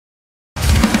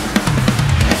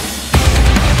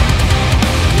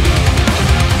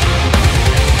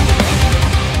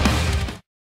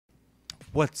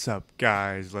What's up,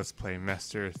 guys? Let's play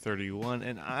Master 31,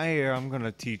 and I'm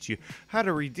gonna teach you how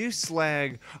to reduce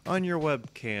lag on your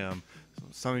webcam.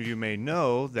 Some of you may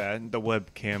know that the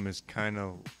webcam is kind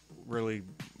of really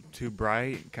too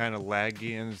bright, kind of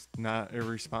laggy, and it's not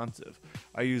responsive.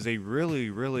 I use a really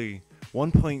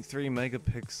 1.3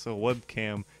 megapixel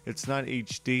webcam. It's not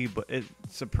HD, but it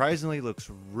surprisingly looks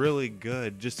really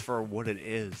good just for what it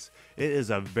is. It is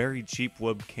a very cheap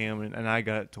webcam, and I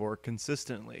got it to work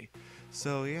consistently.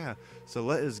 So yeah, so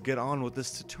let us get on with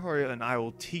this tutorial, and I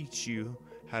will teach you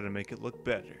how to make it look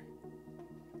better.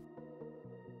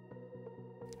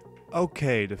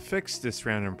 Okay, to fix this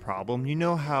random problem, you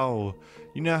know how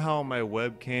my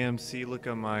webcam, see, look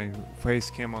at my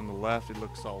face cam on the left, it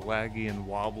looks all laggy and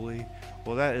wobbly.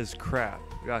 Well, that is crap.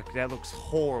 Like, that looks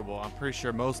horrible. I'm pretty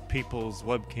sure most people's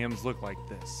webcams look like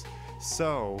this.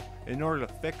 So, in order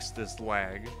to fix this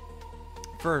lag,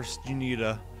 first you need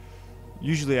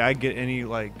usually I get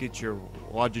your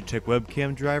Logitech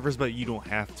webcam drivers, but you don't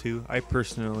have to. I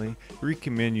personally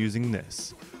recommend using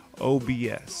this,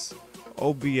 OBS.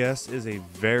 OBS is a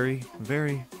very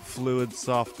fluid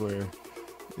software.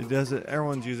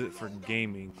 Everyone's use it for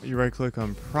gaming. You right click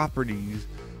on properties,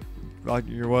 like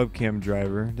your webcam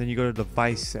driver, then you go to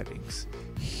device settings.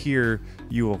 Here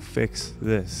you will fix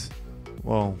this.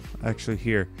 Well, actually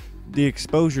here, the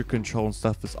exposure control and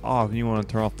stuff is off, and you want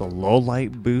to turn off the low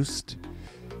light boost,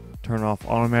 turn off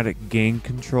automatic gain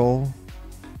control.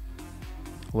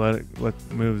 Let's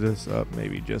move this up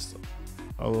maybe just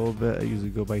a little bit. I usually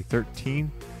go by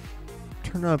 13.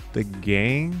 Turn up the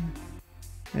gain,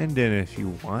 and then if you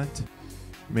want,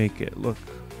 make it look,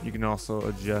 you can also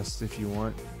adjust if you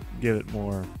want, give it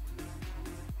a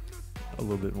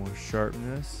little bit more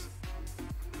sharpness,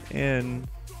 and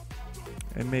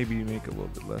maybe make it a little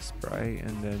bit less bright,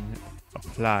 and then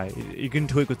apply. You can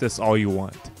tweak with this all you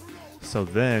want. So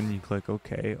then you click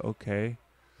OK.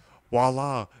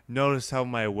 Voila! Notice how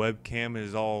my webcam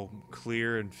is all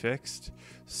clear and fixed.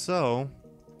 So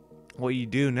what you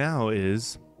do now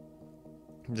is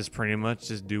just pretty much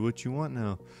just do what you want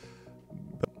now.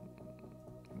 But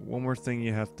one more thing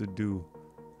you have to do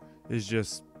is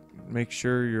just make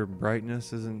sure your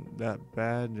brightness isn't that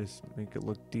bad. Just make it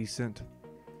look decent.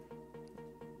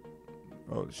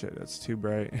 Oh shit, that's too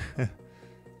bright.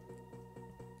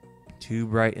 Too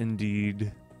bright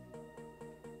indeed.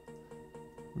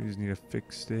 We just need to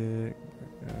fix it.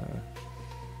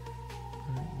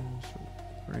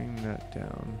 Bring that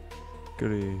down. Go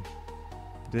to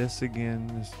this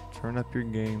again. Just turn up your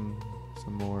gain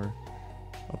some more.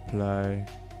 Apply.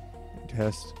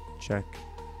 Test. Check.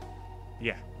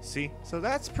 Yeah, see? So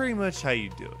that's pretty much how you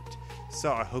do it.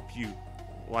 So I hope you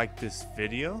like this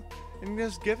video, and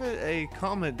just give it a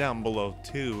comment down below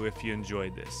too if you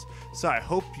enjoyed this. So I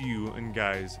hope you and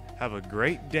guys have a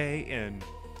great day and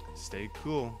stay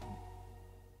cool.